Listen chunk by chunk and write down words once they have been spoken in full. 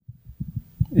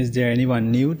Is there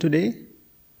anyone new today?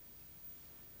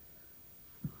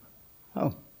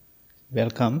 Oh,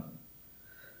 welcome.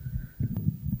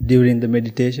 During the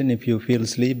meditation, if you feel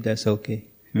sleep, that's okay.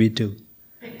 We too.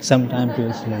 Sometimes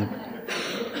feel sleep.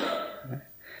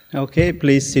 Okay,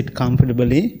 please sit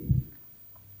comfortably.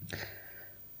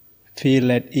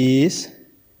 Feel at ease.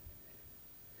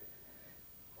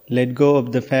 Let go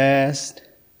of the past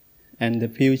and the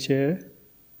future.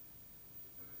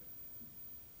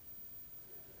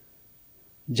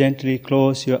 Gently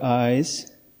close your eyes.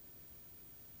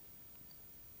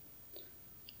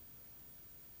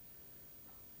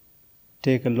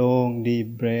 Take a long,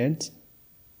 deep breath.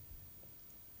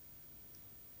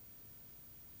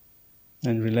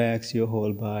 And relax your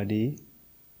whole body.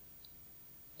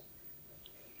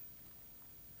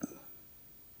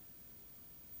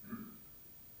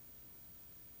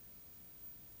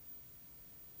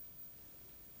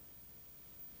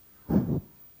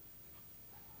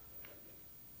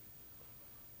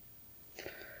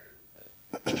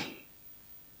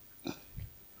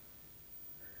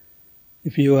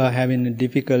 If you are having a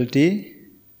difficulty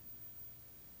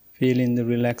feeling the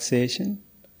relaxation,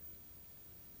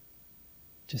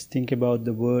 just think about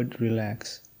the word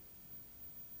relax.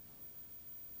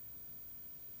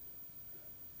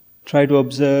 Try to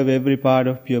observe every part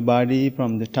of your body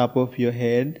from the top of your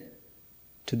head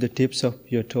to the tips of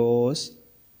your toes.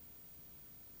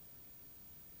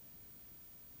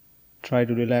 Try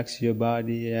to relax your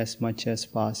body as much as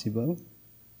possible.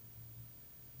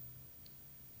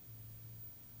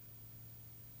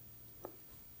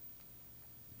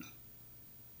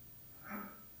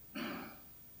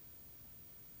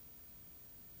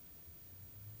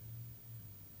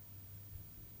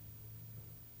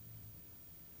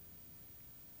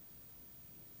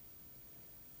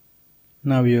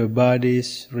 Now your body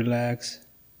is relaxed,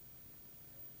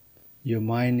 your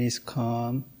mind is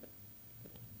calm.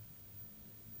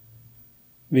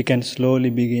 We can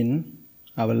slowly begin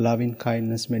our loving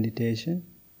kindness meditation.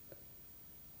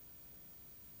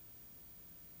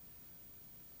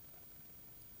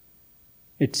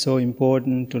 It's so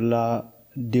important to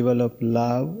develop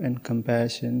love and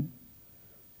compassion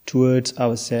towards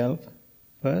ourselves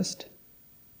first.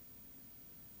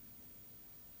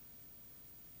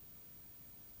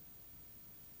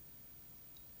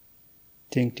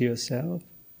 Think to yourself,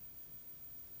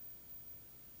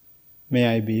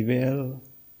 may I be well,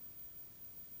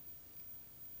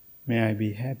 may I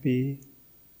be happy,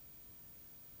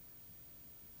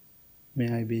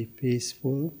 may I be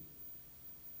peaceful.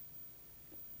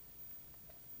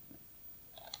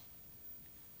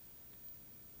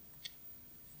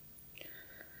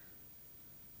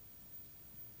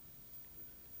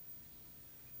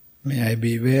 May I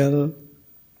be well,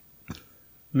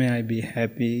 may I be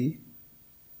happy,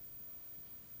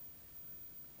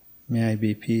 may I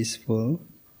be peaceful.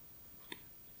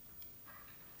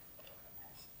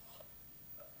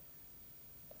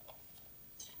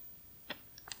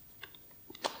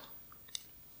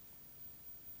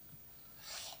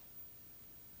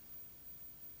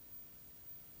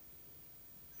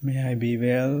 May I be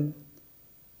well,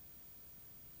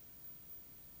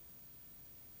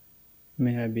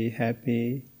 may I be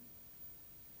happy,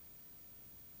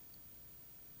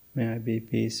 may I be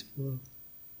peaceful.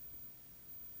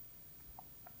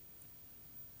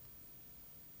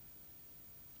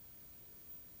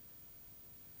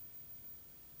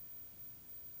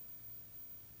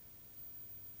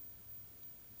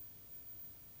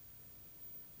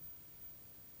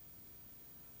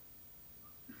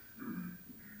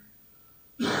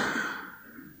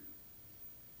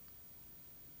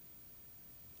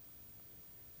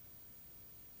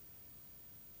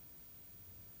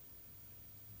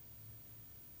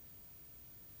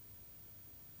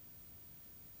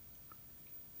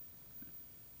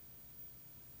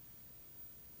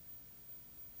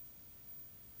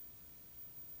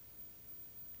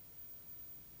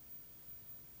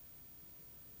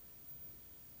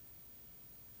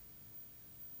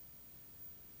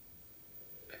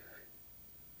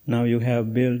 Now you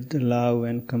have built love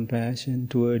and compassion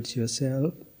towards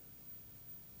yourself.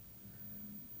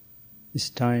 It's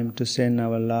time to send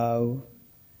our love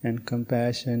and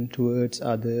compassion towards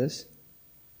others.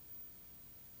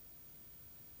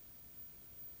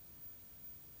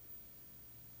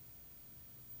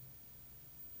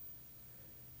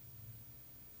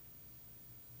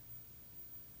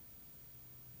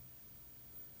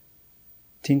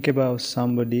 Think about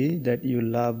somebody that you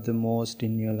love the most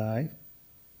in your life.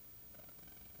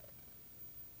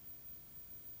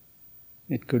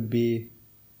 It could be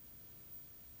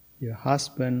your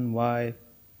husband, wife,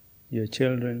 your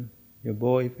children, your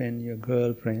boyfriend, your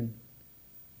girlfriend.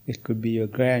 It could be your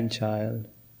grandchild.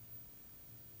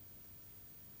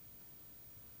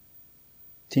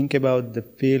 Think about the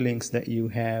feelings that you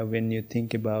have when you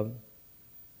think about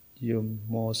your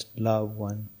most loved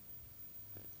one.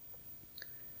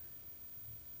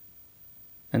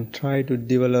 And try to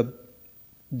develop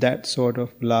that sort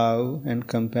of love and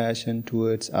compassion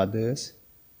towards others.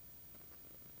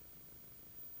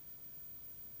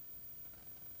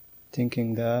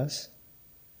 Thinking thus,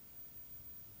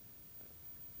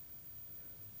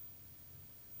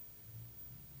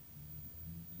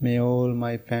 may all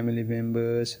my family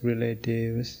members,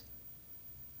 relatives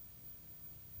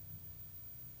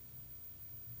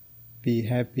be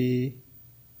happy,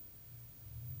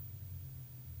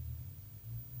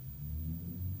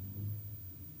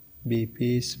 be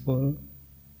peaceful,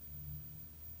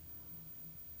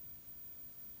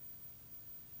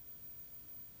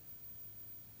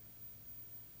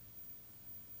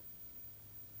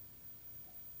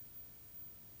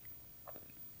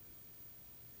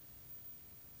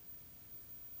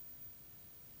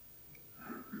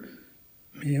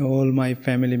 may all my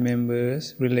family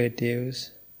members, relatives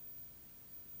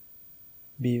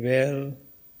be well,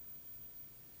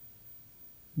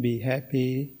 be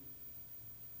happy,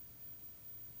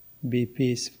 be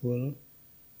peaceful.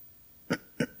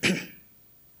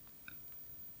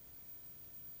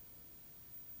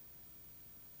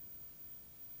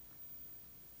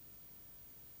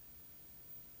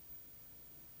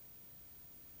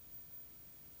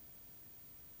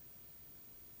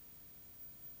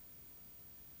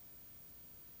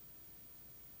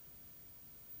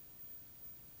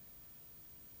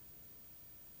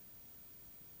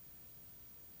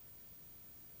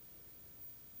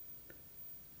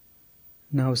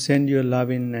 Now send your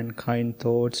loving and kind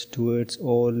thoughts towards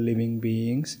all living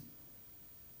beings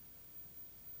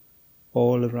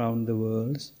all around the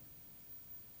world.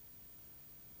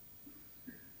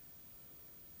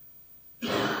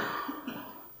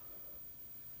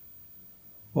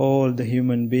 All the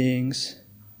human beings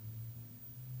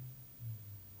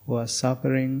who are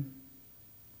suffering,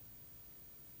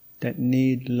 that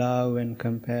need love and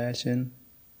compassion,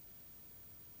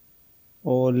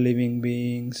 all living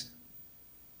beings,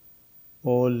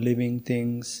 all living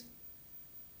things,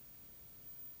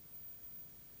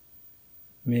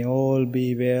 may all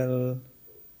be well,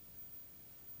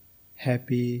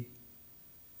 happy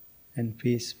and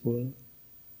peaceful.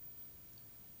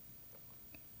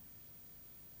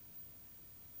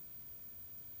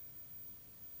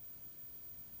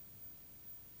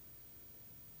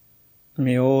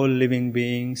 May all living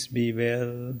beings be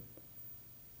well,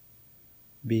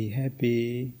 be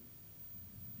happy,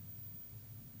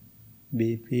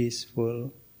 be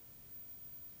peaceful.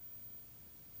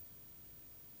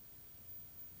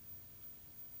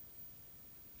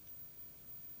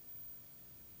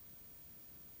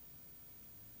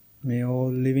 May all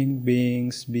living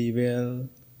beings be well,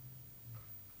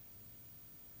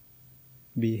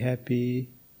 be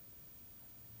happy,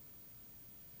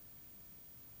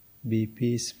 be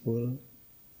peaceful.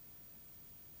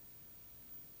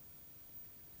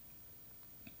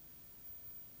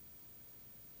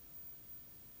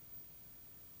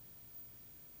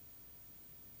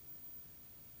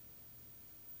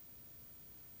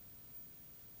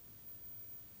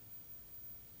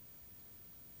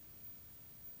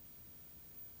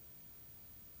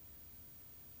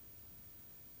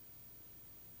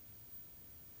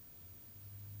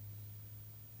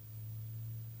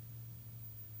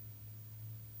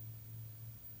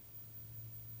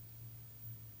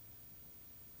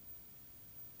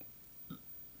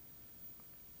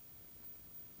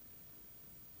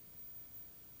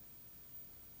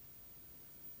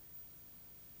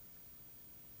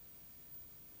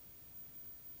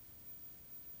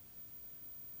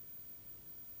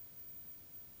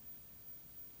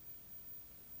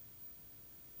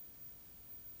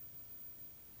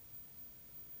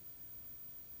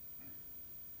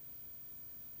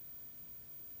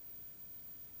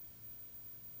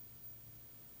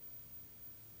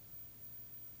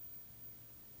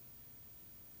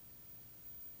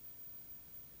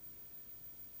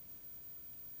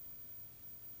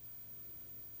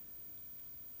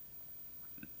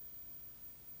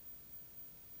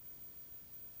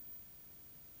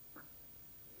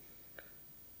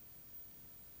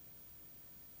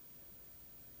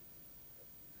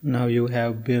 Now you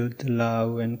have built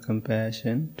love and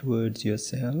compassion towards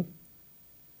yourself,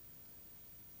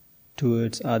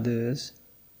 towards others.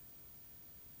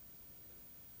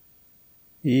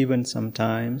 Even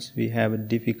sometimes we have a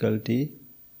difficulty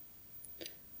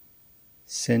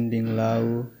sending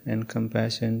love and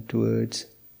compassion towards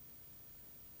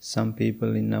some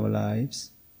people in our lives.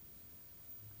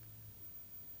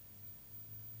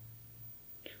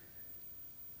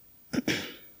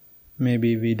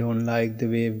 Maybe we don't like the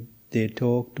way they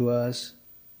talk to us,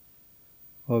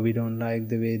 or we don't like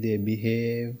the way they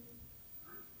behave.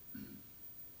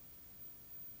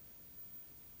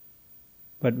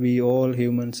 But we all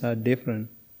humans are different.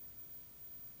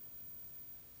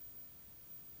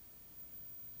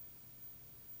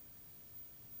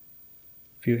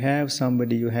 If you have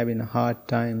somebody you're having a hard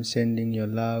time sending your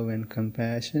love and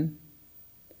compassion,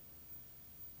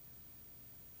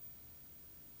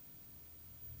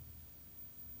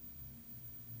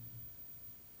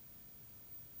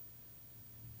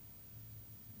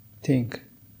 think,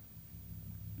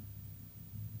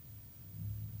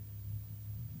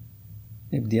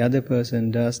 if the other person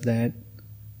does that,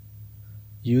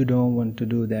 you don't want to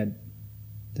do that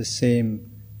the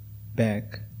same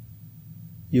back.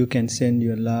 You can send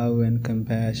your love and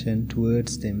compassion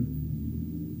towards them.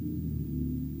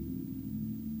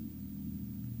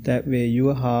 That way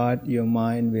your heart, your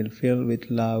mind will fill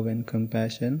with love and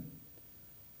compassion,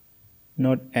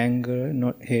 not anger,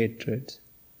 not hatred.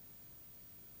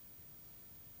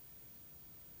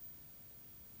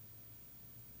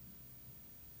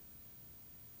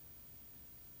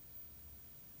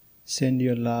 Send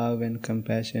your love and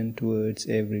compassion towards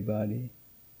everybody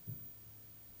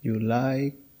you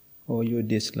like or you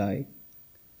dislike.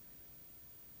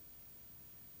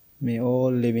 May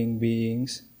all living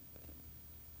beings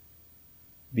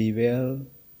be well,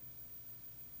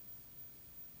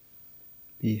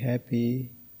 be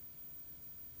happy,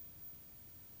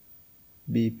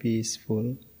 be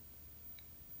peaceful.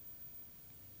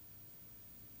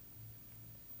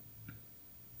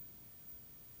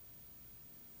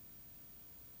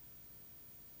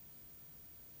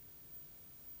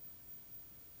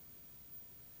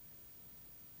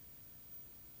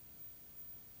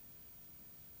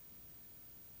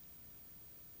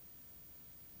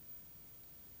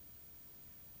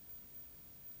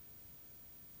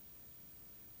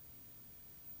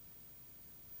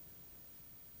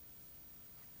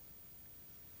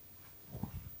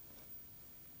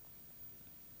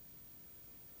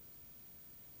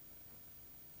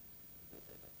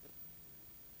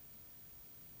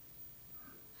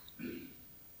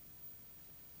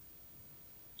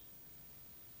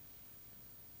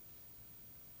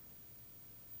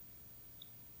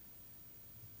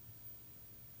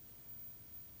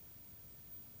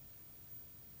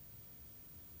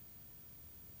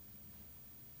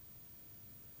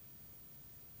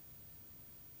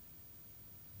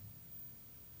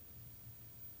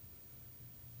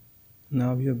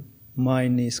 Now your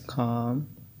mind is calm,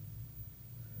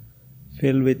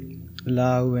 filled with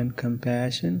love and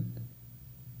compassion.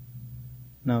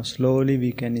 Now slowly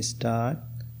we can start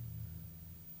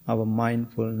our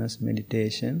mindfulness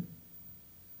meditation.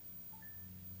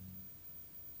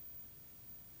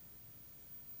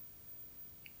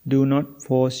 Do not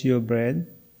force your breath.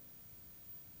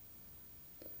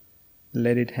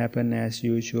 Let it happen as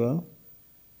usual.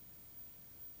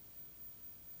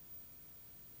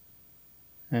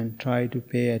 And try to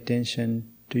pay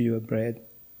attention to your breath.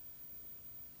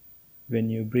 When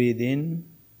you breathe in,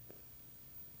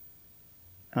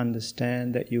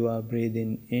 understand that you are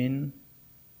breathing in.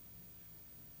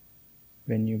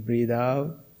 When you breathe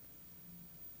out,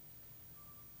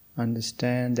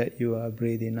 understand that you are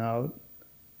breathing out.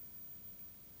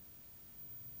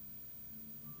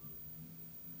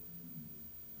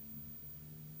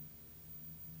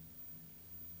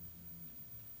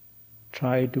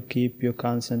 Try to keep your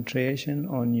concentration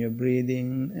on your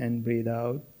breathing and breathe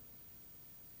out.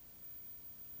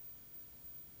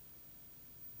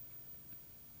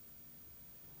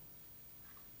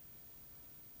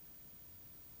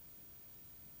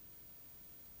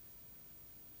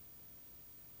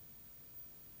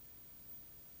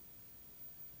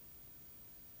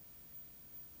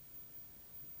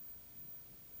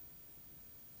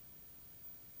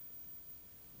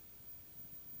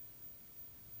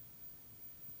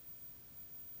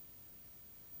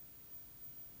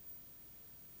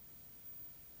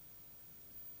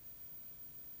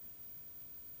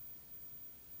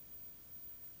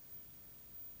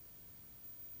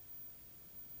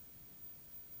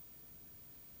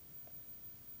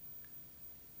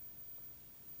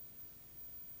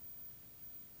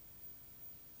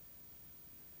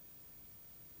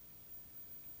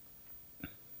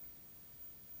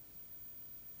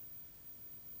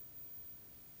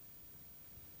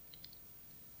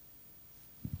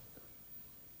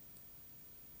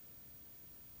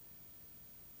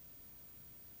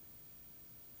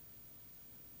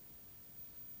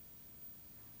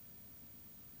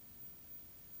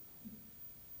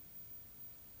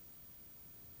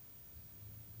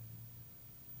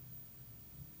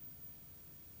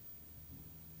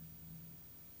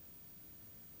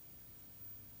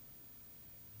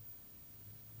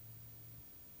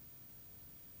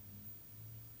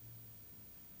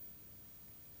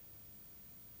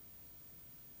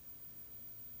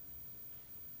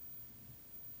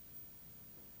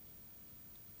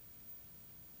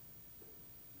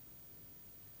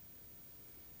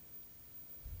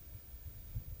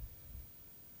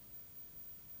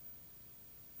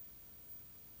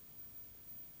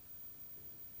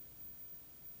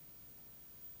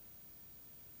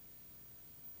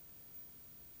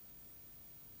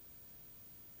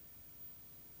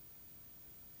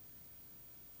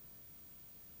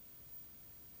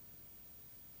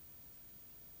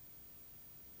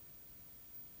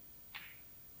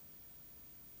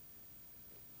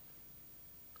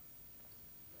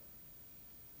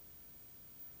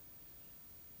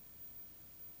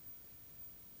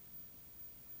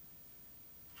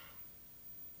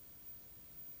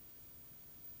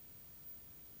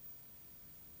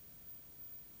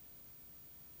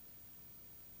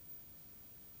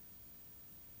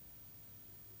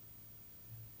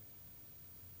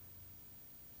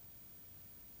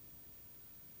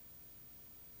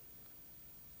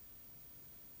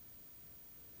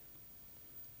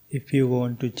 If you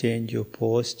want to change your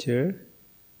posture,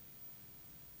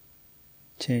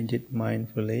 change it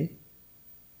mindfully.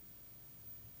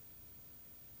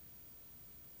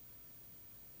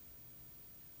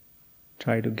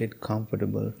 Try to get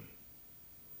comfortable.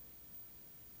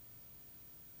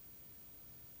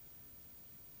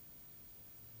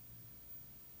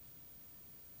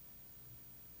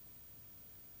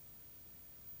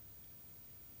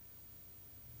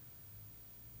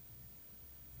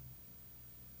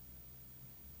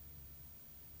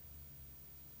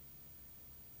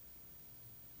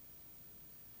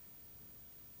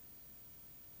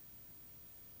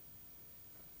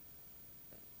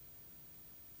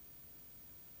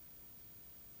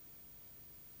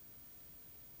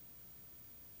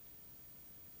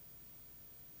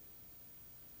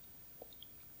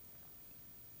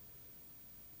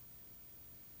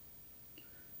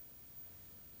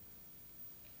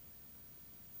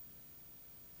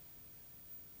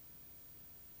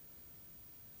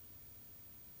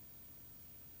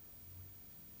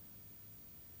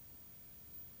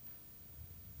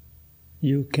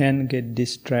 You can get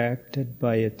distracted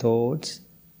by your thoughts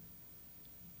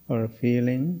or a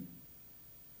feeling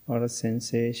or a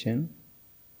sensation.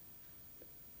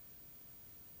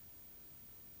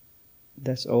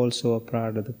 That's also a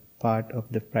part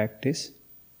of the practice.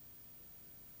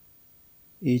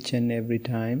 Each and every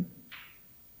time,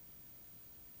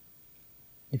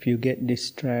 if you get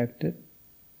distracted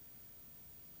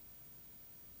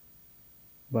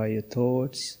by your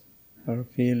thoughts or a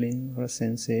feeling or a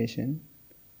sensation,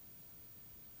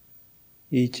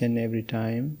 each and every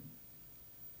time,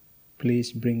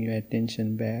 please bring your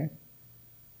attention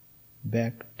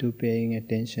back to paying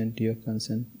attention to your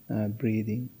constant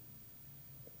breathing.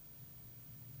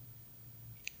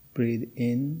 Breathe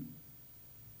in,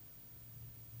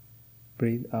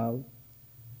 breathe out.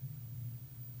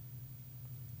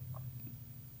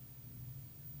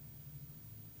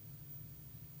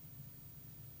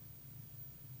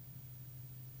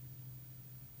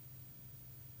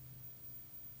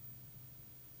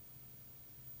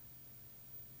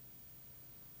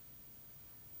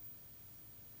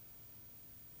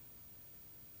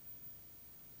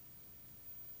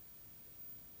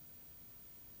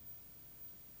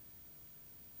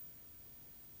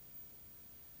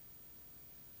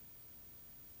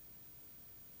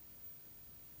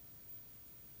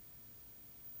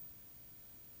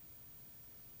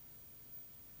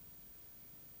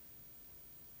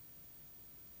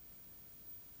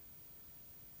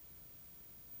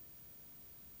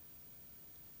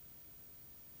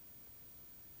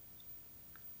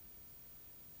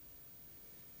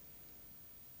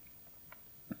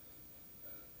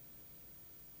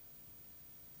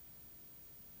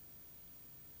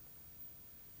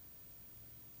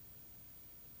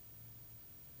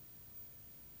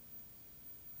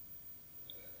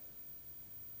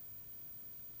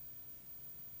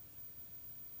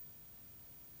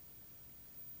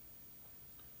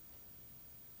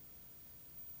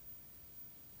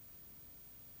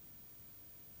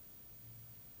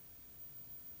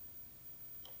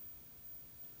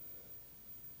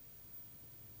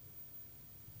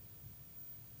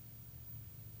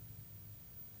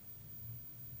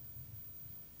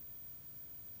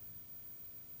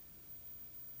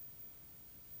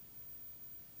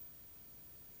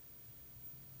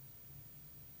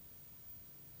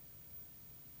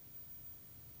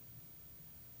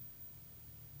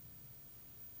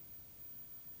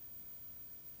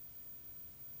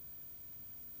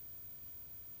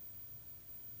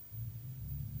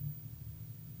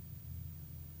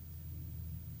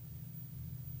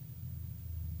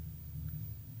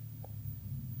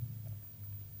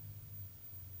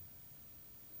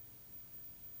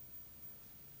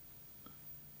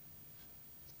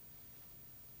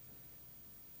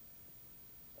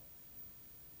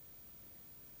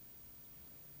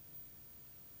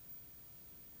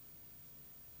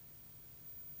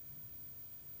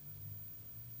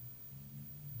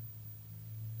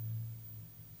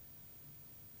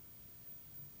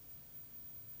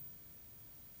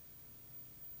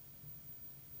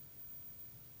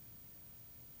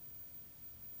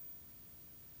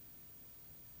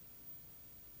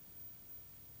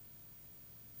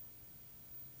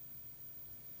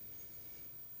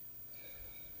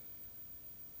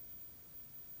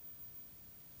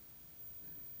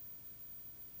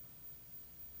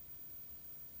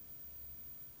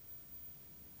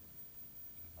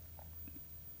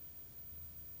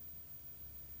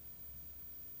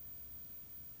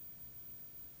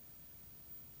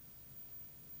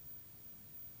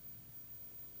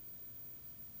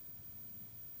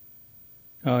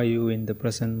 Are you in the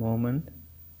present moment?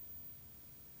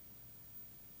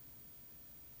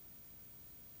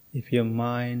 If your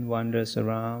mind wanders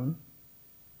around,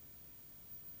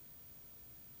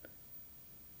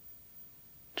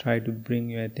 try to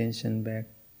bring your attention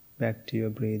back to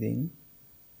your breathing.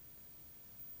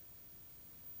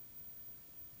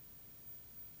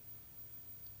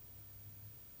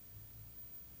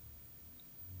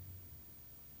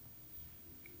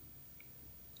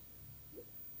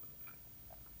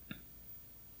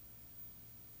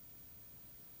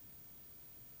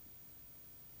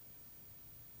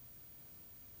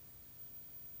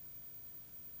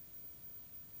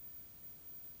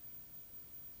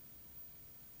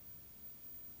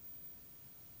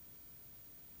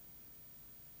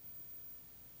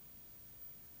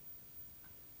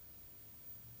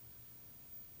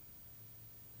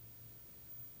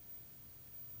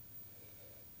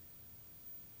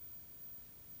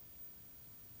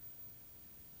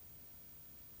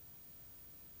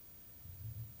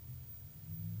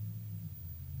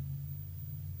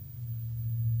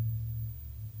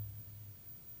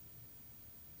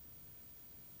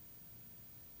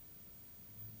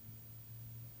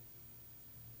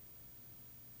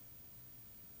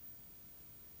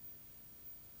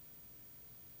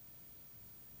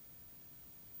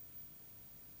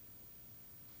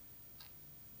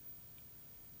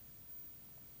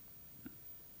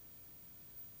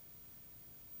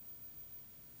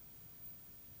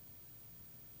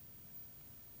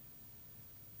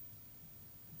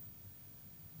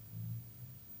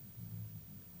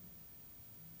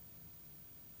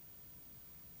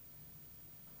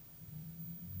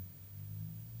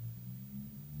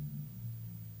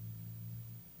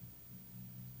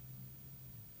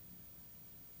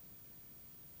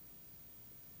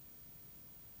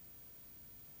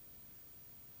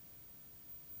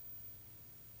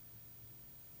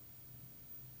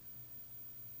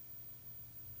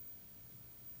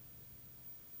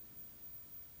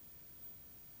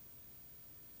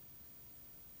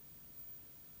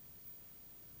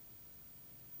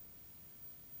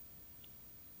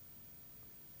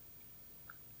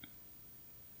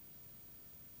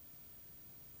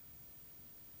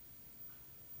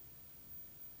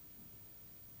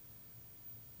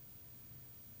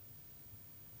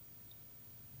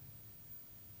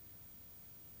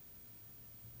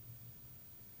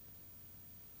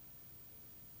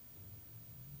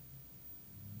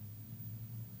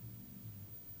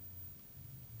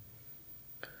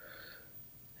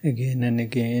 Again and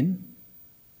again,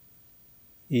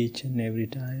 each and every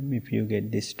time if you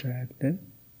get distracted,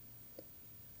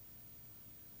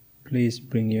 please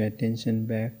bring your attention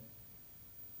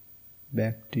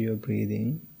back to your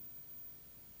breathing.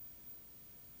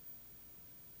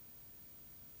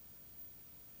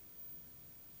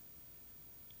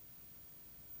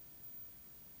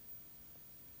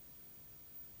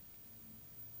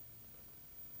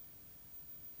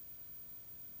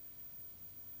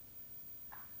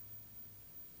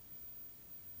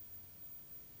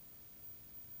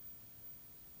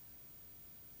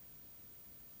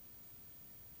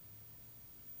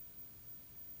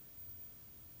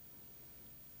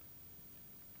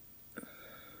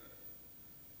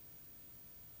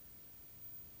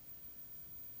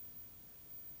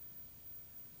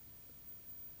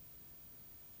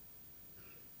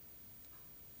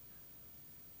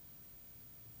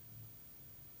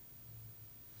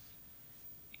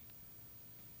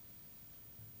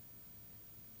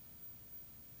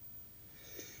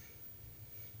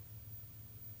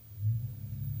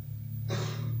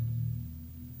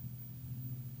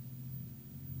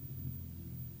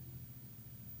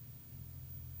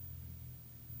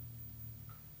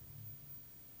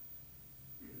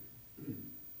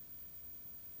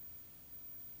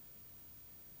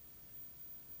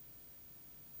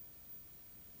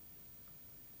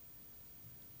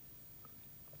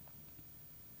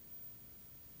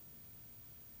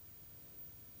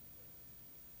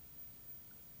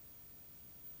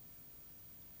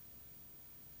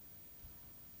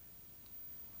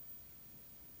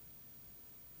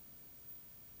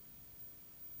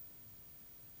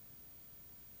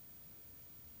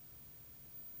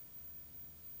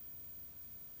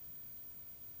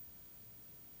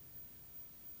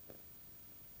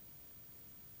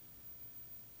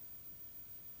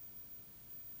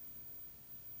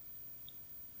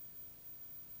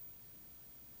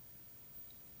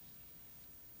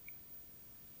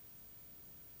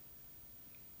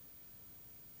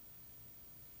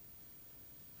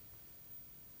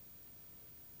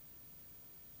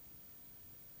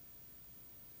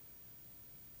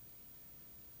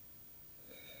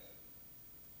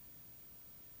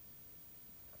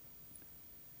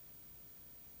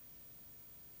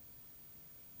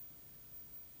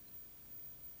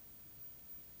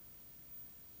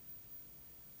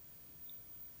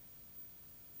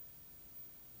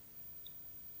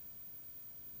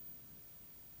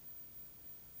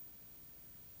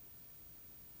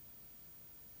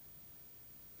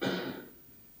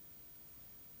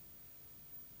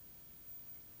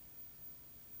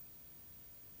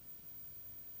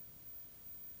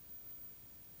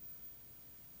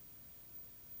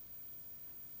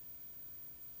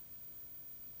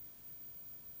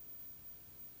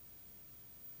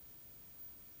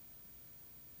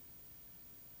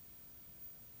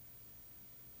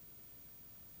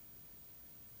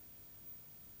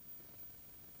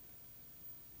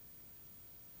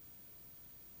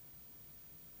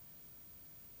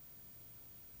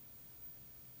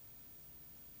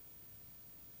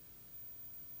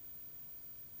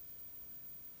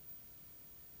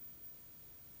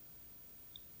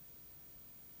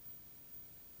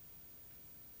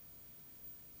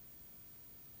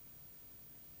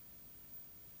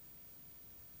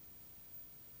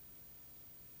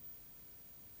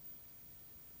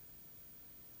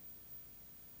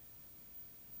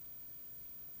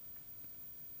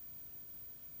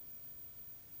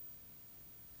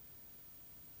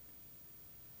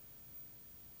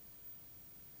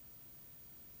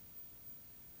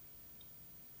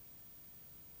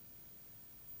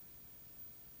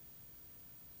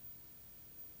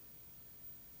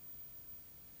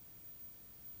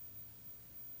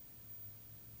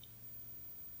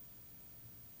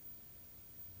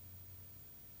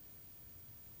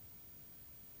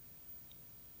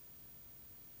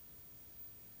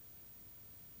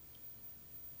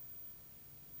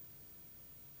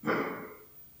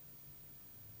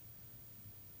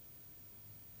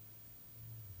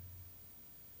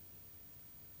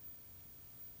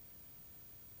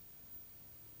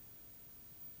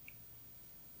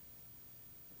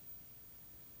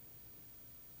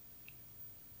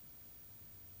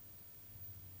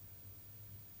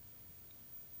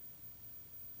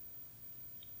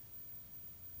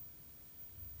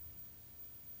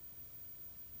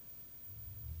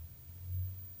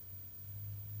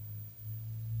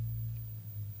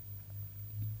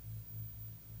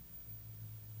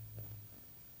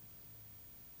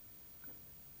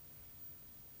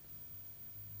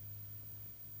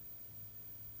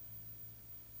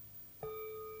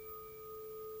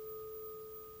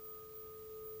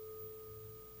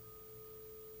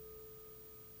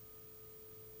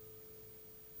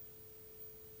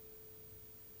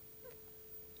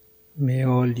 May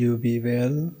all you be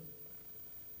well,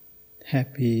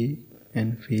 happy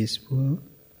and peaceful.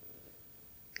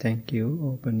 Thank you.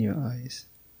 Open your eyes.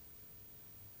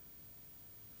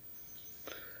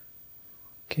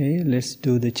 Okay, let's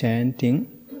do the chanting.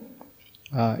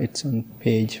 It's on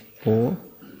page 4.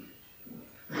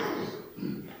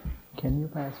 Can you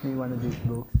pass me one of these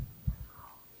books?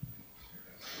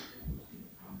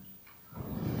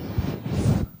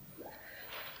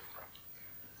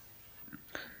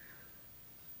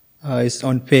 It's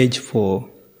on page 4.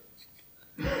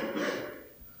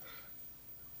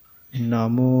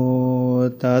 Namo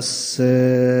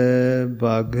tassa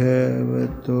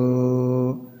bhagavato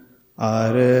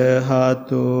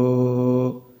arahato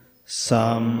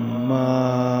samma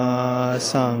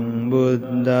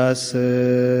sambuddhassa.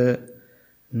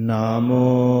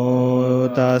 Namo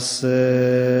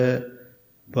tassa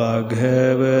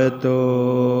bhagavato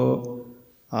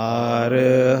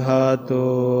arahato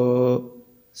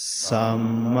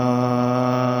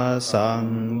Samma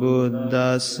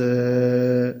sambuddhassa.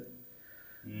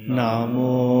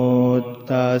 Namo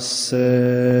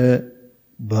tassa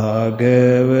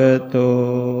bhagavato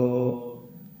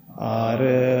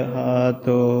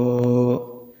arahato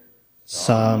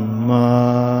samma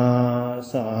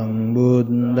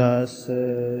sambuddhassa.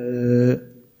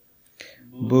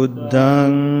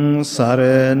 Buddhaṃ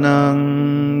saraṇaṃ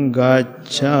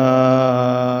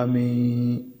gacchāmi.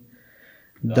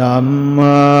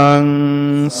 Dhammaṃ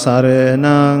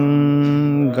saraṇaṃ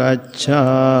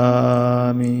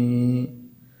gacchāmi.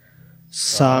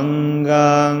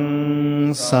 Saṅghāṃ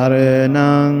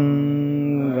saraṇaṃ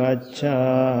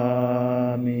gacchāmi.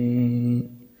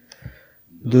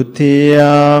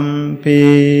 Dutiyampi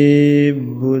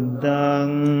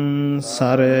buddhaṃ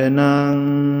saraṇaṃ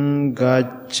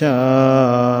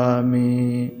gacchāmi.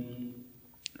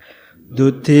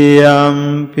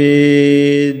 Dutiyampi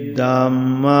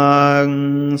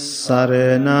dhammaṃ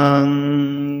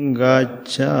saraṇaṃ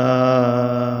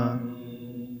gacchāmi.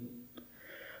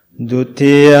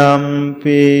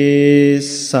 Dutiyampi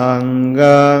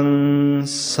saṅghāṃ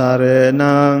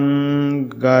saraṇaṃ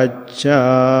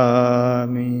gacchāmi.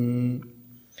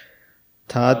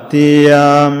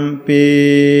 Tatiyampi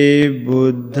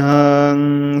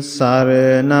buddhaṃ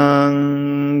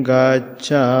saraṇaṃ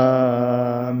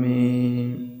gacchāmi.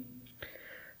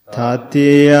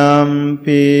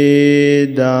 Tatiyampi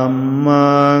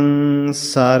dhammaṃ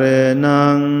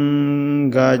saraṇaṃ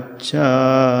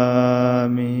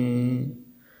gacchāmi.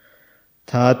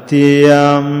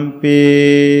 Tatiyampi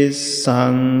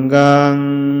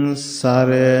saṅghāṃ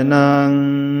saraṇaṃ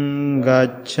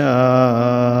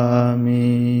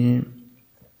gacchāmi.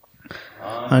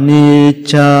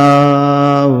 Anicca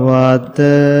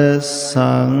vata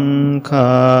saṅkhārā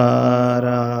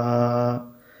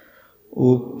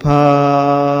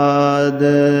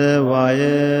uppada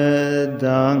vaya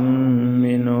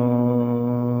dhammino.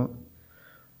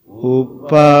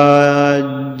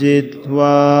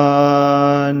 Uppajjitva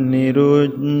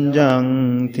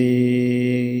nirujjanti.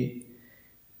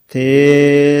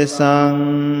 Tesaṃ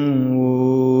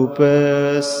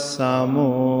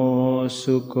upasamo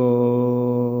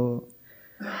sukho.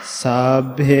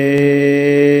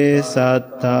 Sabbhe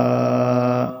sattā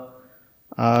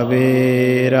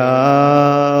avera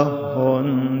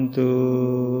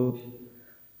hontu.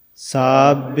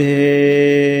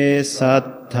 Sabbhe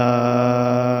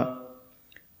sattā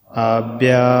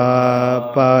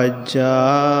abhyapajja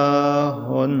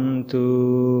hontu.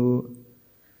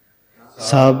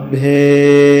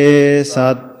 Sabbhe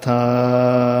sattā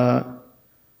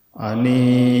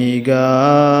anigā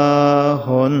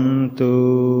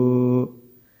hontu.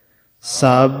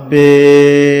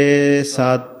 Sabbhe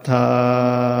sattā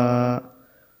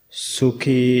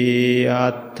sukhi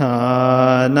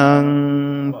atthānaṃ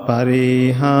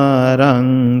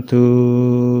pariharantu.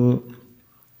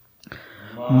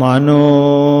 Mano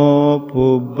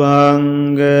pubbangama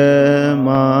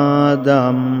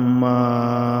dhammā.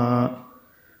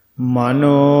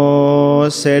 Mano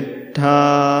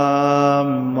settha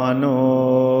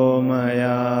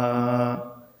manomaya.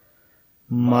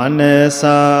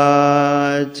 Manasa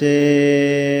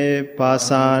ce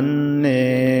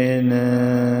pasannena.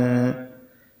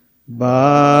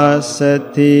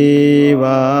 Basati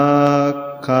va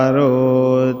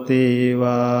karoti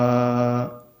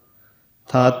va.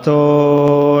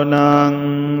 Tato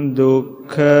nang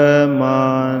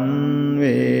dukkhaman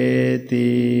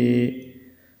veti.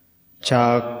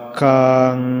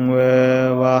 Cakkang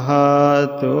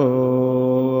vahato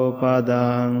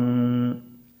padang.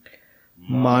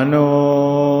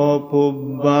 Mano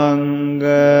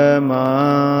pubbangama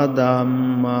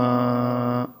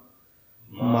dhamma.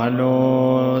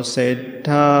 mano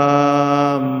settha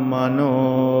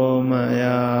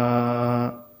manomaya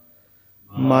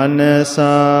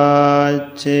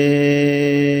manasace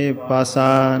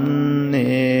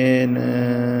pasannena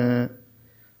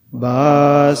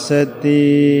bhasati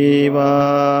va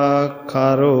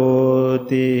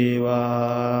karoti va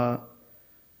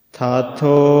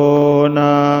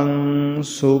tathonang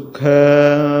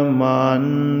sukhaman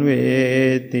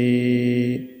veti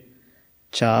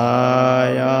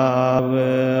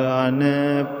chayava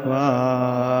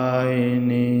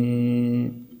anapayini.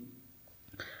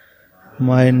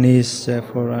 Mind is the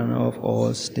forerunner of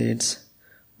all states.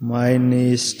 Mind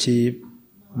is chief.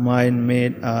 Mind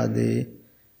made are they.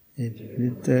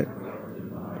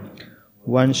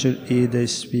 One should either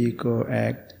speak or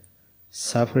act.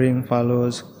 Suffering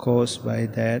follows caused by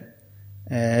that,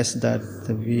 as that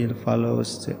the wheel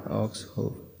follows the ox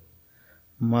hoof.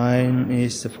 Mind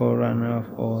is the forerunner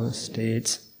of all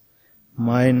states.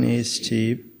 Mind is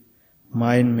chief.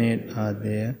 Mind made are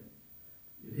there.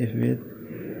 If with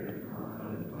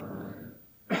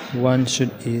one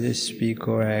should either speak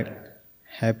or act.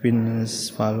 Happiness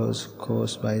follows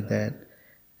caused by that,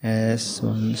 as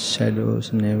one's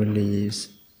shadows never leaves.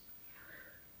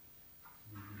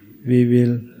 We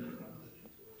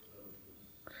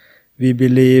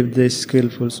believe the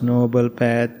skillful noble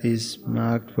path is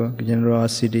marked for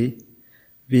generosity.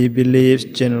 We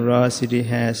believe generosity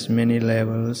has many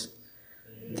levels.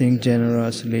 Think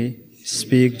generously,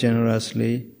 speak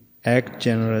generously, act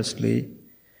generously.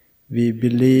 We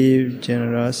believe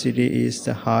generosity is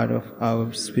the heart of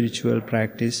our spiritual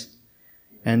practice,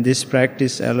 and this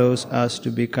practice allows us to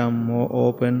become more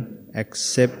open,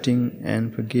 accepting,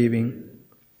 and forgiving.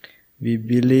 We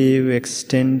believe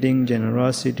extending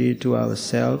generosity to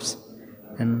ourselves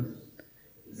and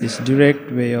this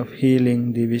direct way of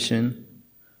healing division,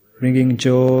 bringing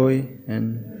joy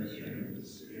and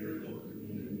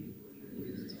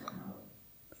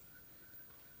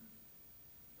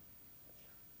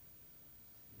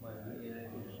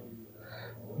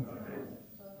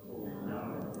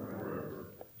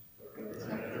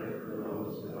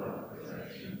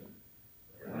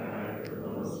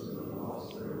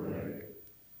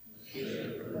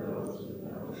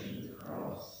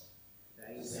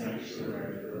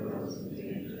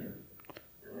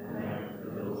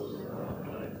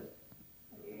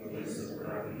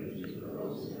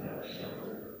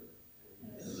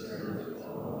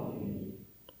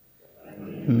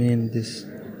mean this.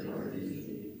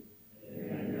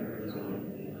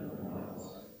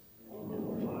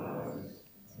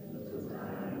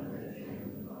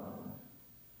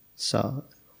 So,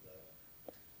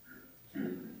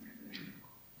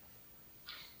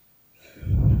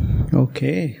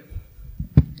 okay.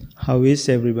 How is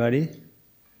everybody?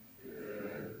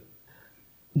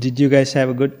 Did you guys have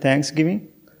a good Thanksgiving?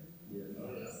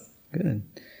 Yes. Good.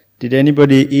 Did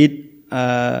anybody eat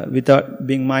without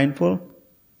being mindful?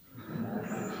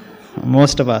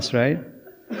 Most of us, right?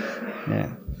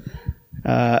 Yeah.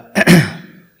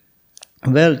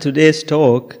 Well, today's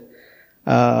talk,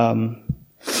 there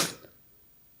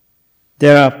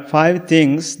are 5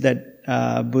 things that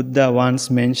Buddha once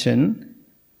mentioned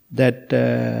that,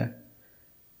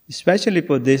 especially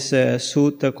for this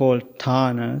sutta called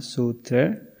Thana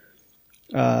Sutra,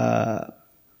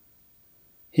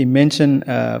 he mentioned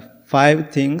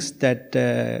 5 things that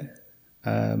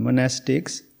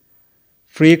monastics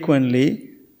frequently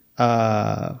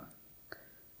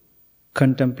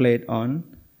contemplate on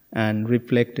and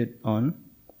reflected on.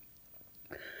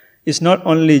 It's not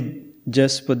only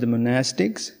just for the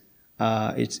monastics,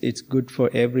 it's good for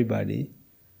everybody.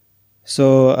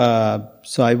 So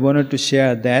I wanted to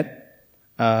share that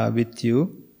with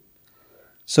you.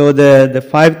 So the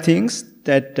 5 things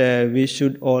that we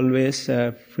should always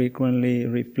frequently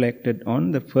reflected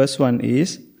on. The first one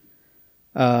is,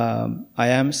 I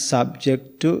am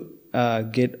subject to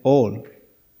get old.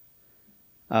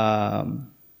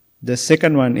 The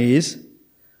second one is,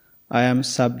 I am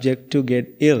subject to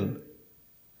get ill.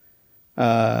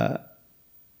 The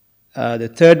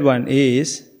third one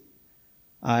is,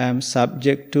 I am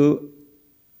subject to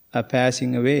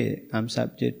passing away. I am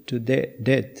subject to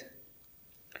death.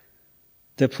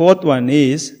 The fourth one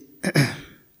is,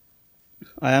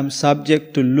 I am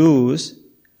subject to lose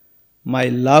my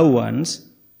loved ones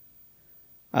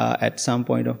at some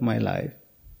point of my life.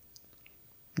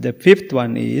 The fifth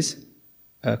one is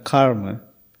karma,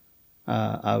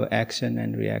 our action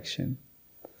and reaction.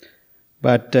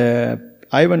 But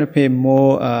I want to pay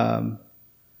more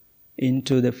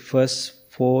into the first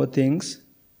 4 things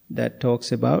that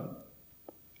talks about,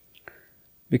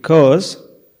 because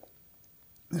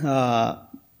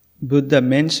Buddha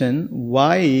mentioned,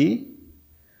 why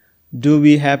do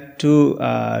we have to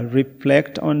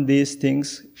reflect on these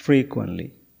things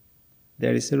frequently?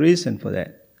 There is a reason for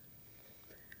that.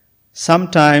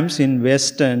 Sometimes in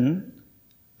Western,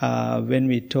 when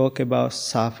we talk about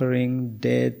suffering,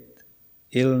 death,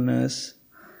 illness,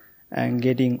 and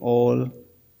getting old,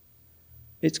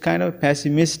 it's kind of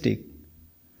pessimistic,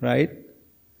 right?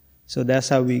 So that's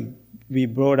how we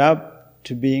brought up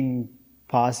to being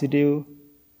positive,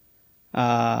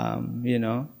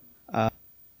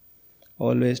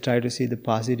 always try to see the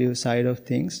positive side of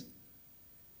things.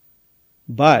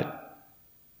 But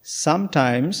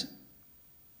sometimes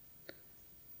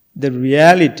the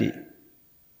reality,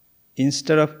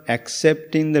 instead of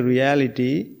accepting the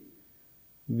reality,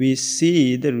 we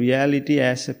see the reality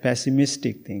as a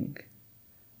pessimistic thing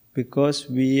because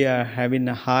we are having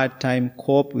a hard time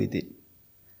cope with it.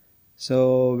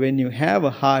 So when you have a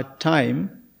hard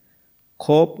time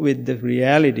cope with the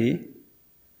reality,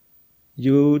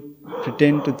 you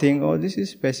pretend to think, oh, this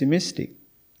is pessimistic,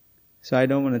 so I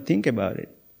don't want to think about it.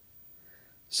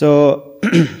 So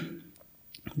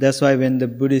that's why when the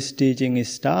Buddhist teaching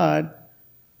is start,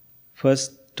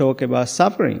 first talk about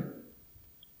suffering.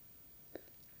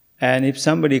 And if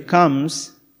somebody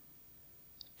comes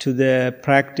to the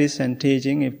practice and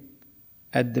teaching, if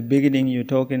at the beginning you're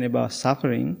talking about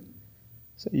suffering,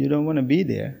 so you don't want to be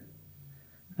there.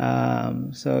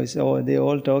 So they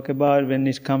all talk about when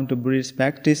it comes to Buddhist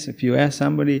practice. If you ask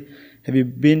somebody, have you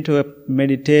been to a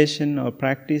meditation or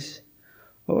practice?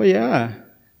 Oh yeah,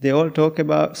 they all talk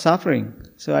about suffering.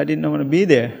 So I didn't want to be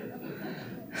there.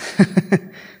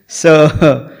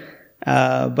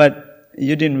 But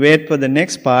you didn't wait for the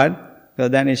next part, because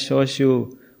then it shows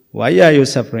you why are you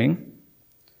suffering,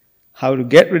 how to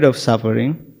get rid of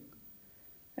suffering,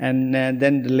 and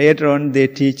then later on they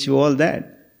teach you all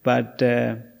that. But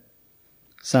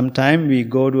sometimes we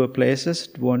go to a places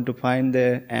to want to find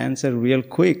the answer real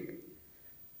quick,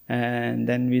 and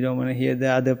then we don't want to hear the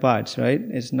other parts, right?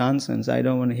 It's nonsense. I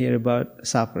don't want to hear about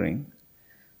suffering.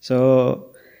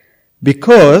 So,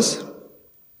 because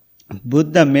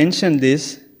Buddha mentioned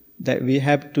this, that we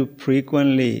have to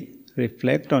frequently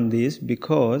reflect on this,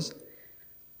 because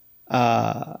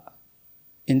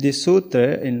in this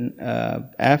sutra,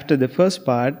 after the first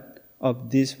part of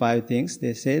these 5 things,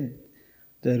 they said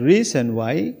the reason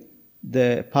why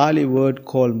the Pali word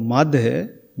called madha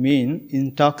means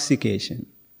intoxication.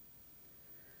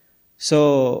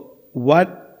 So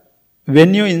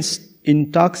when you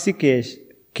intoxicate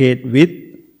with,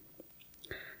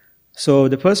 so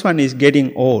the first one is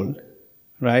getting old,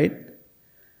 right?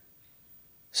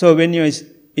 So when you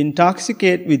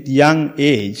intoxicate with young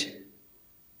age,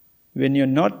 when you're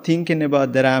not thinking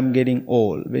about that I'm getting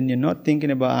old, when you're not thinking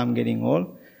about I'm getting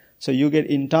old, so you get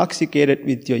intoxicated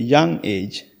with your young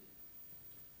age,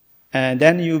 and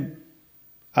then you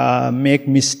make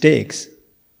mistakes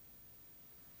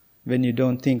when you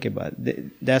don't think about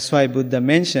it. That's why Buddha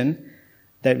mentioned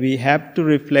that we have to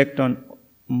reflect on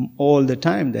all the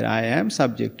time that I am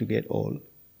subject to get old.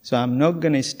 So I'm not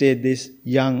going to stay this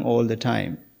young all the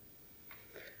time.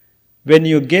 When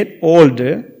you get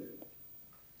older,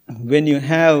 when you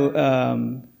have,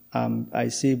 I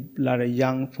see a lot of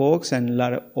young folks and a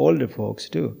lot of older folks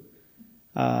too.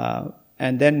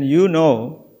 And then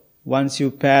once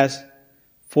you pass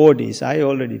 40s, I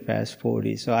already passed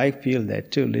 40, so I feel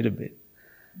that too a little bit.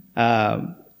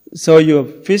 So your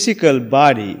physical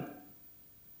body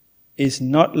is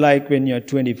not like when you're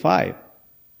 25,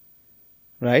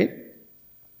 right?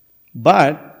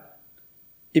 But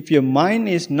if your mind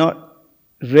is not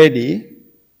ready,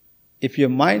 if your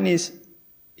mind is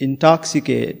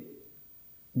intoxicated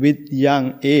with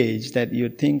young age, that you're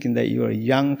thinking that you are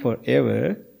young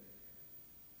forever,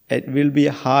 it will be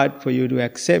hard for you to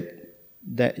accept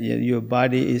that your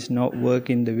body is not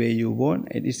working the way you want.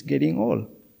 It is getting old.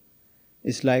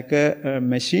 It's like a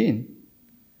machine.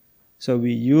 So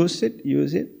we use it,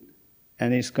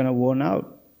 and it's going to worn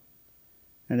out.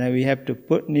 And then we have to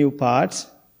put new parts,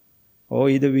 or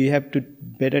either we have to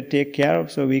better take care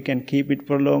of so we can keep it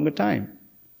for a longer time.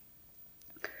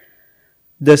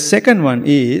 The second one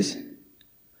is,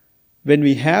 when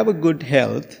we have a good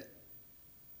health,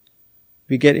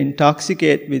 we get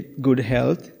intoxicated with good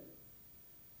health,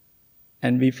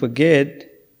 and we forget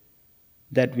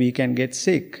that we can get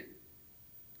sick.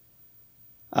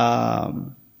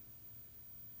 I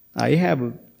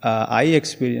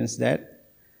experienced that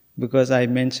because I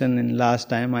mentioned in last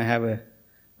time I have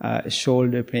a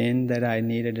shoulder pain that I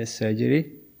needed a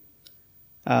surgery.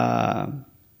 I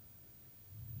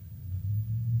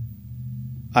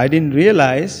didn't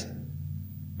realize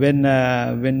when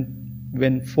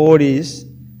 40s,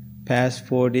 past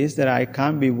 4 days that I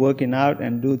can't be working out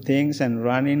and do things and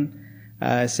running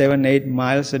 7-8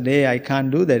 miles a day. I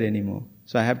can't do that anymore.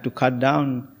 So I have to cut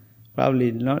down,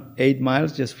 probably not 8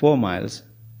 miles, just 4 miles.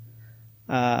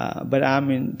 But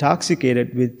I'm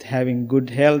intoxicated with having good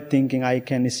health, thinking I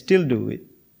can still do it.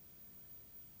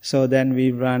 So then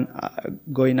we run,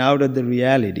 going out of the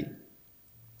reality.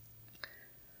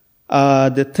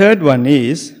 The third one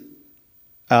is,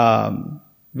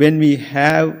 when we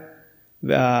have,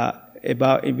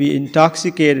 we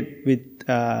intoxicated with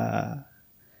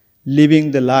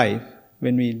living the life.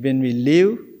 When we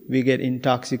live, we get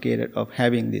intoxicated of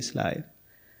having this life.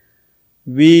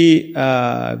 We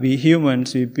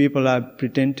humans, we people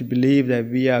pretend to believe that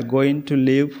we are going to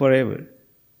live forever.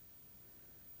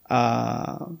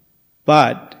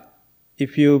 But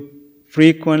if you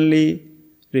frequently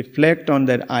reflect on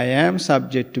that I am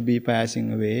subject to be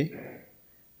passing away,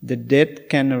 the death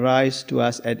can arise to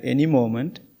us at any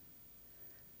moment,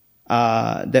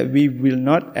 that we will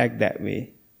not act that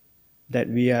way, that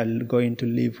we are going to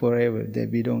live forever, that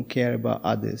we don't care about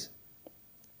others.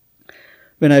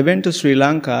 When I went to Sri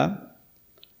Lanka,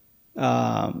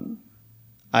 I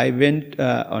went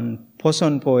on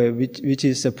Poson Poe, which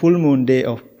is a full moon day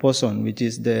of Poson, which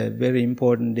is the very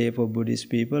important day for Buddhist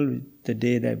people, the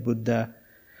day that Buddha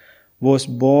was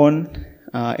born,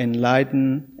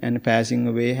 enlightened, and passing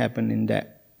away happened in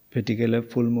that particular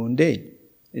full moon day.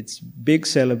 It's big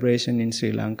celebration in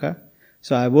Sri Lanka.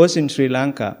 So I was in Sri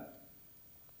Lanka.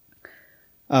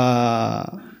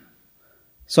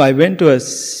 So I went to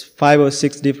 5 or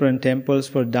 6 different temples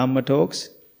for Dhamma talks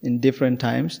in different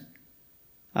times.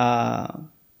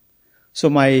 So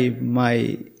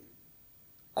my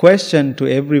question to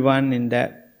everyone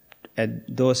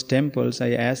at those temples,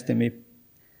 I asked them, if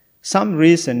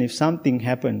something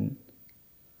happened,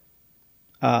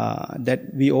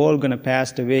 that we all gonna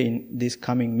pass away in these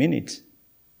coming minutes,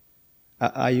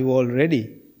 are you all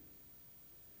ready?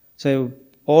 So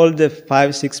all the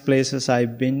 5-6 places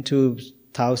I've been to,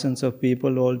 thousands of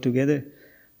people all together,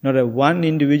 not a one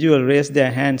individual raised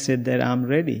their hand, said that I'm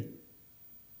ready.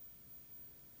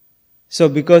 So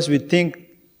because we think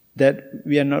that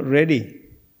we are not ready,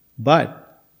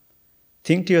 but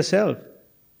think to yourself,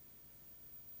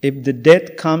 if the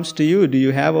death comes to you, do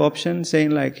you have option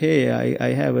saying like, hey,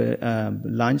 I have a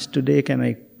lunch today, can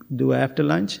I do after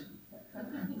lunch?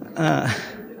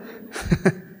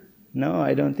 No,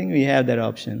 I don't think we have that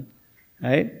option,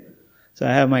 right? So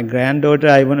I have my granddaughter,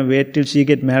 I want to wait till she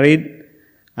get married.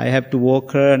 I have to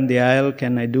walk her on the aisle,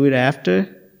 can I do it after?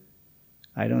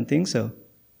 I don't think so.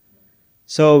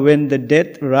 So when the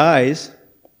death arrives,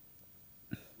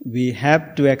 we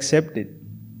have to accept it,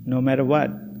 no matter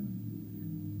what.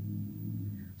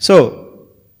 So,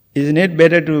 isn't it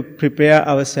better to prepare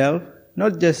ourselves?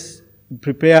 Not just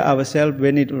prepare ourselves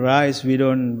when it arises, we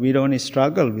don't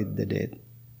struggle with the death.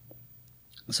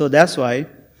 So that's why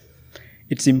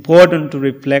it's important to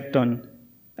reflect on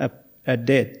a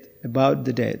death, about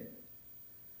the death.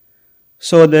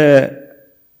 So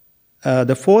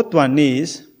the fourth one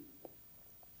is,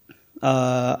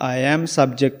 I am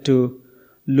subject to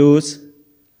lose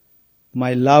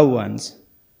my loved ones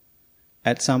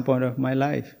at some point of my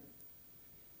life.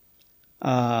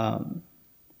 But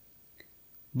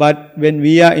when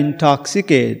we are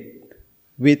intoxicated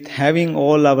with having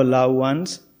all our loved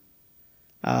ones,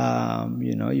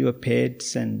 your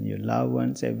pets and your loved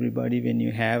ones, everybody when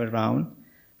you have around,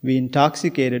 we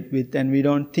intoxicated with, and we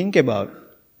don't think about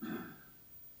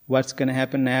what's going to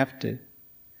happen after.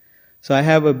 So I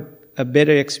have a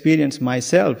better experience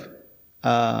myself.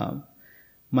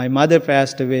 My mother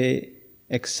passed away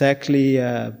exactly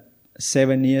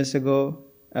 7 years ago,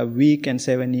 a week and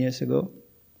 7 years ago.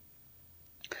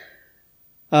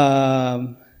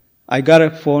 I got a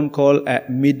phone call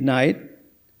at midnight.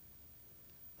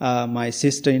 My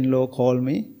sister-in-law called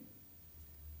me,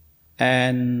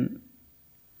 and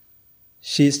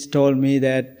she told me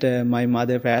that my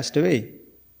mother passed away.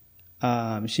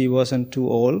 She wasn't too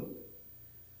old.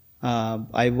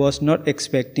 I was not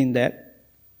expecting that,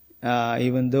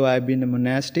 even though I've been a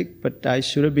monastic, but I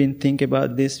should have been thinking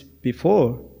about this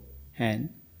beforehand.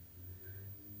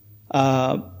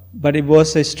 But it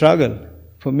was a struggle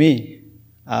for me.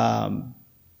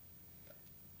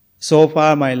 So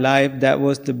far my life, that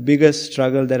was the biggest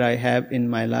struggle that I have in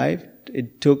my life.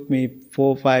 It took me 4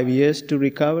 or 5 years to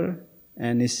recover,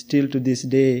 and it's still to this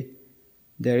day,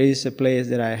 there is a place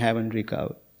that I haven't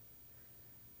recovered.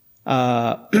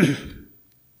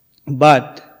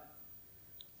 But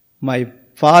my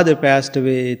father passed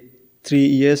away 3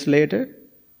 years later.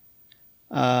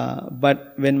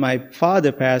 But when my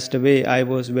father passed away, I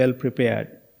was well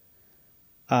prepared.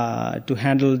 to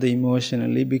handle the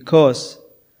emotionally, because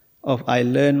of I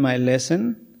learned my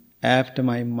lesson after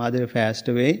my mother passed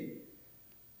away,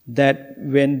 that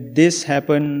when this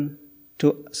happened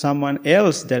to someone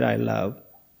else that I love,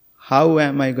 how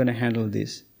am I going to handle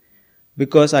this?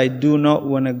 Because I do not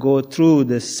want to go through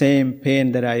the same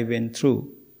pain that I went through.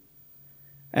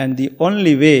 And the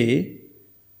only way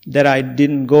that I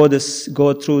didn't go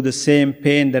through the same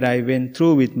pain that I went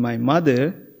through with my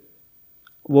mother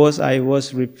was I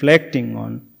was reflecting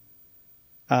on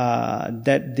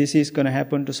that this is going to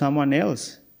happen to someone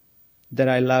else that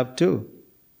I love too.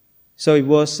 So it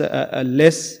was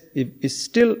it's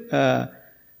still a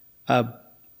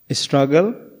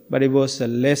struggle, but it was a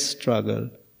less struggle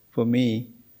for me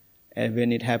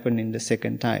when it happened in the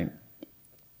second time.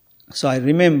 So I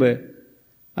remember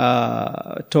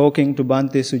talking to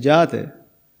Bhante Sujatha,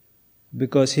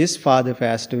 because his father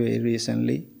passed away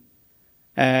recently,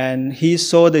 and he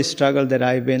saw the struggle that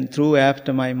I went through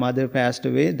after my mother passed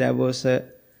away. That was an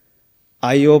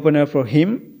eye-opener for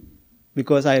him,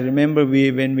 because I remember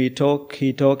when we talk,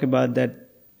 he talked about that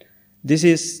this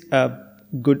is a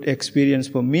good experience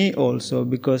for me also,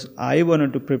 because I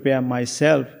wanted to prepare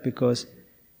myself, because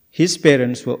his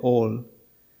parents were old.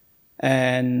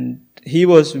 And he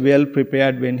was well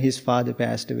prepared when his father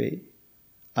passed away.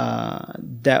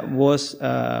 That was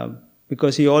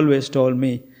because he always told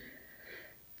me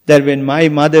that when my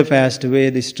mother passed away,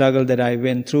 the struggle that I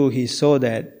went through, he saw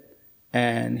that,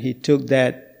 and he took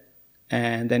that,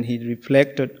 and then he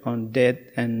reflected on death,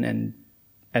 and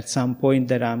at some point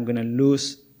that I'm going to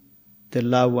lose the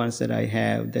loved ones that I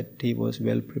have, that he was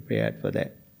well prepared for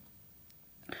that.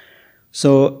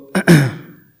 So,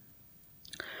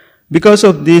 because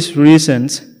of these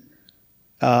reasons,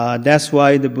 that's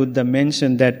why the Buddha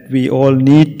mentioned that we all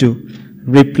need to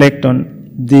reflect on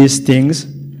these things,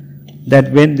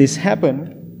 that when this happens,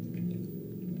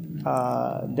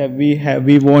 that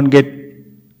we won't get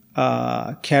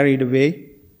carried away.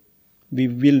 We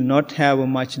will not have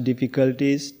much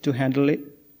difficulties to handle it.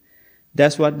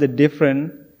 That's what the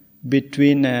difference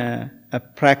between a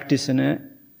practitioner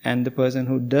and the person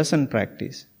who doesn't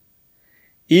practice.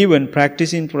 Even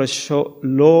practicing for a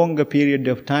longer period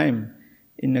of time,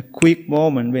 in a quick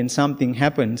moment when something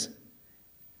happens,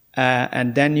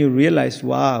 and then you realize,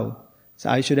 wow, so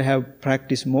I should have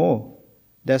practiced more.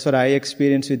 That's what I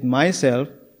experienced with myself,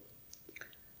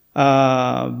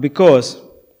 because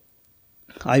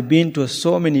I've been to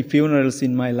so many funerals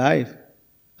in my life.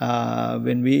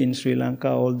 When we in Sri Lanka,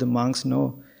 all the monks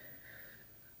know,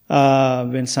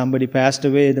 when somebody passed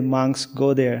away, the monks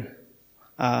go there.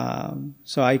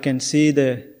 So I can see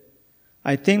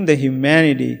I think the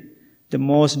humanity, the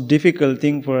most difficult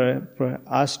thing for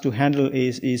us to handle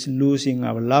is losing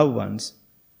our loved ones.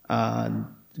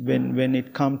 When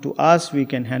it comes to us, we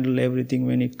can handle everything.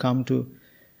 When it comes to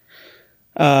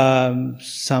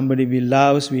somebody we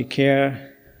love, we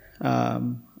care.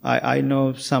 I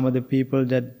know some of the people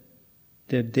that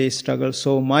they struggle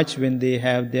so much when they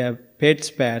have their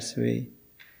pets pass away.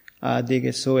 They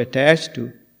get so attached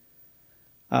to.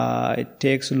 It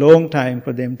takes a long time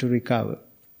for them to recover.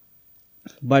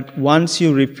 But once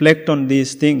you reflect on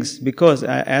these things, because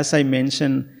as I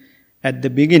mentioned at the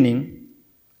beginning,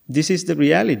 this is the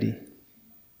reality.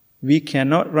 We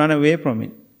cannot run away from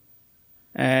it.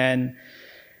 And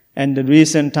the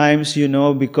recent times,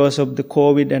 because of the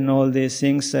COVID and all these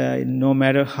things, no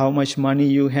matter how much money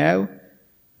you have,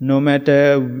 no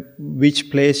matter which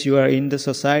place you are in the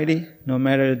society, no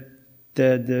matter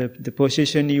the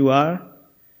position you are,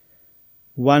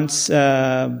 once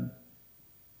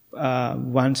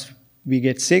we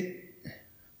get sick,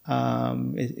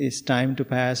 it's time to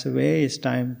pass away. It's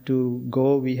time to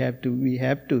go. We have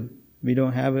to. We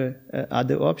don't have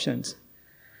other options.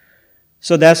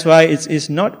 So that's why it's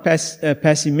not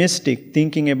pessimistic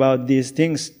thinking about these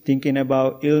things, thinking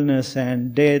about illness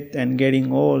and death and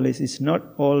getting old. It's not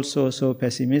also so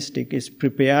pessimistic. It's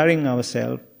preparing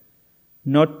ourselves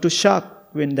not to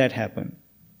shock when that happens.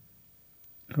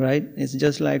 Right? It's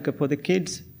just like for the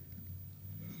kids.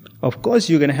 Of course,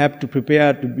 you're going to have to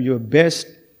prepare to your best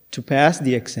to pass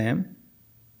the exam.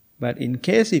 But in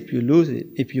case if you lose it,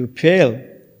 if you fail,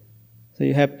 so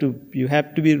you have to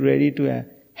be ready to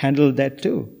handle that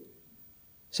too.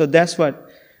 So that's what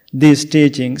these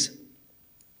teachings.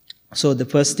 So the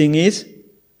first thing is,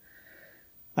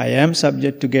 I am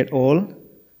subject to get old.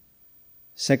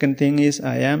 Second thing is,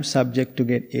 I am subject to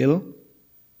get ill.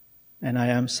 And I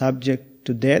am subject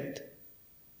to death.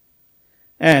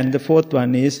 And the fourth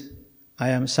one is, I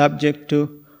am subject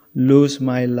to lose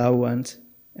my loved ones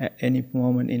at any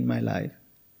moment in my life.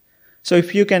 So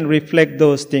if you can reflect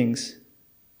those things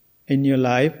in your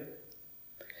life,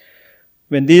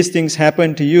 when these things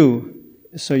happen to you,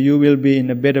 so you will be in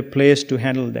a better place to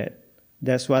handle that.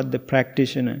 That's what the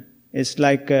practitioner. It's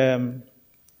like there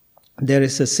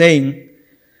is a saying: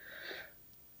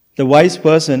 the wise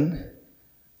person,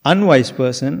 unwise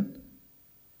person,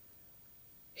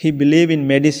 he believe in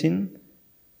medicine,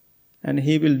 and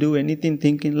he will do anything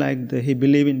thinking like he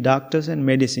believe in doctors and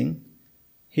medicine.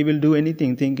 He will do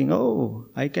anything thinking, oh,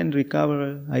 I can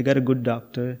recover, I got a good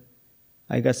doctor,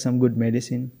 I got some good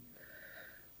medicine.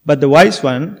 But the wise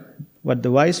one, what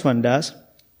the wise one does,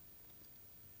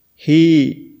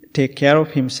 he take care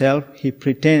of himself, he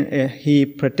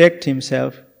protect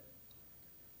himself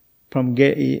from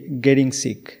getting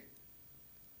sick.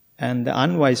 And the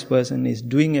unwise person is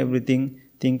doing everything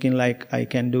thinking like I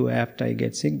can do after I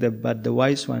get sick, but the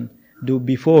wise one do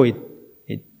before it.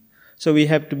 So we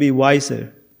have to be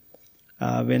wiser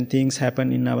when things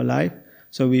happen in our life,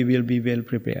 so we will be well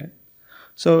prepared.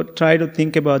 So try to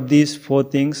think about these 4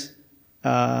 things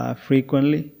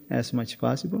frequently as much as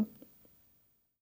possible.